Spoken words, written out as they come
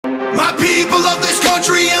My people of this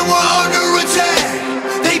country and we're under attack.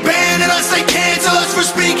 They banning us, they cancel us for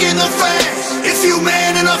speaking the facts. If you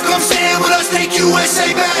man enough, come stand with us, take USA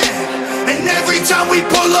back. And every time we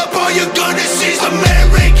pull up, all you're gonna see is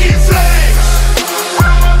American flags.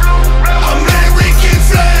 American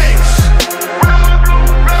flags.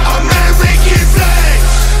 American flags.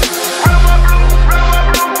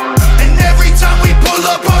 And every time we pull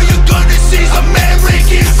up, all you're gonna see is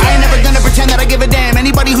American flags. I ain't never gonna pretend that I give a damn.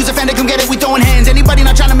 Anybody who's offended, come get it, we throwing hands. Anybody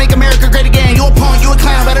not trying to make America great again, you a punk, you a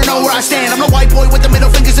clown, better know where I stand. I'm the white boy with the middle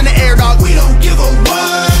fingers in the air, dog. We don't give a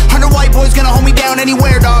what. 100 white boys gonna hold me down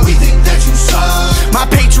anywhere, dog. We think that you suck. My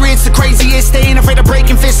patriots the craziest, they ain't afraid of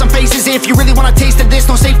breaking fists on faces. If you really wanna taste of this,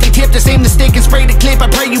 no safety tip, just aim the stick and spray the clip. I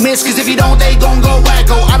pray you miss, cause if you don't, they gon' go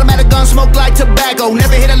wacko. Automatic gun smoke like tobacco.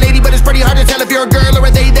 Never hit a lady, but it's pretty hard to tell if you're a girl or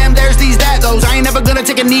a they, them, there's these, that, those. I ain't never gonna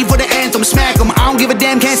take a knee for the anthem, smack them. I don't give a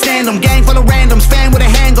damn, can't stand them. Gang full of randoms, fan with a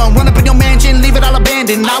handgun, run up in your mansion, leave it all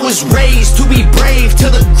abandoned. I was raised to be brave, to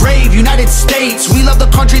the grave, United States. We love the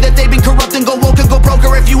country that they've been corrupting, go woke and go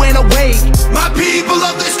broker if you ain't awake. My people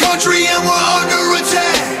of this country and we're under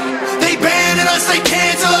attack. They banning us, they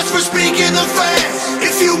cancel us for speaking the facts.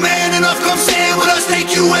 If you man enough, come stand with us, take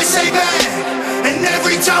USA back. And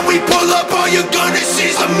every time we pull up, all you're gonna see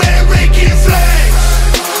is American flags.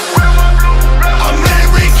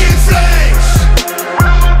 American flags.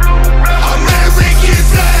 American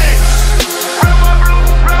flags.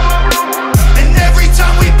 And every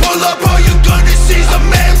time we pull up, all you're gonna see is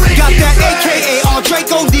American Got that flags. AKA all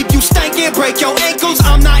Draco, leave you stankin', break your ankles.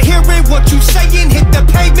 I'm not hearing what you saying, hit the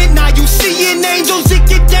pavement, now you seeing angels. It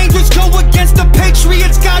get dangerous, go against the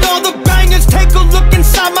Patriots, got all the bangers. Take a look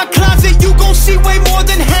inside my closet, you gon' see way more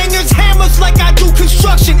than hangers. Hammers like I do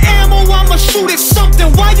construction, ammo, I'ma shoot at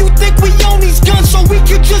something. Why you think we own these guns so we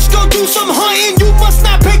could just go do some hunting? You must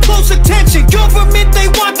not pay close attention, government they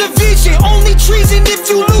want division. Only treason if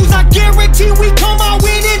you lose, I guarantee we come out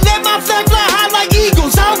winning. Let my flag fly high like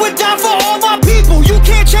eagles, I would die for all my people. You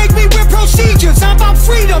can't change me with procedures, I'm about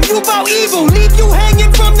freedom, you about evil. Leave you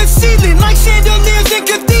hanging from the ceiling like chandeliers in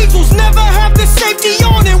cathedrals. Never have the safety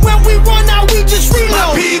on, and when we run out we just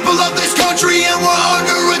reload. My people of this country and we're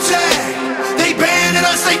under attack. They banning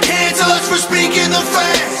us, they cancel us for speaking the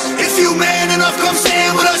facts. If you man enough, come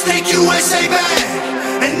stand with us, take USA back.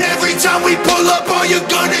 And every time we pull up, all you're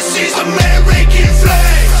gonna see is American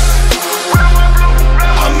flags.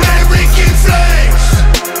 American flags.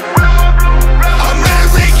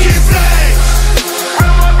 American flags.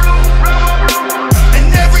 And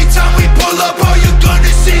every time we pull up, all you're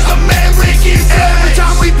gonna see is American flags. Every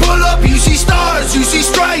time we pull up, you see stars, you see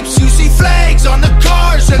stripes, you see flags on the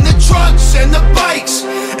cars and the trucks and the bikes.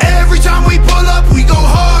 Every time we pull up, we go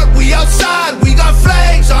hard, we outside, we got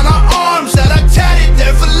flags on our arms that are tatted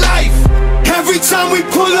there for life. Every time we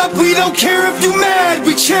pull up, we don't care if you mad.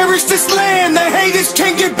 We cherish this land, the haters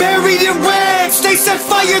can't get buried in rags. They set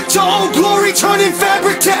fire to old glory, turning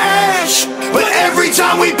fabric to ash. But every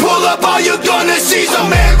time we pull up, all you're gonna see is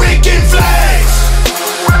American flags.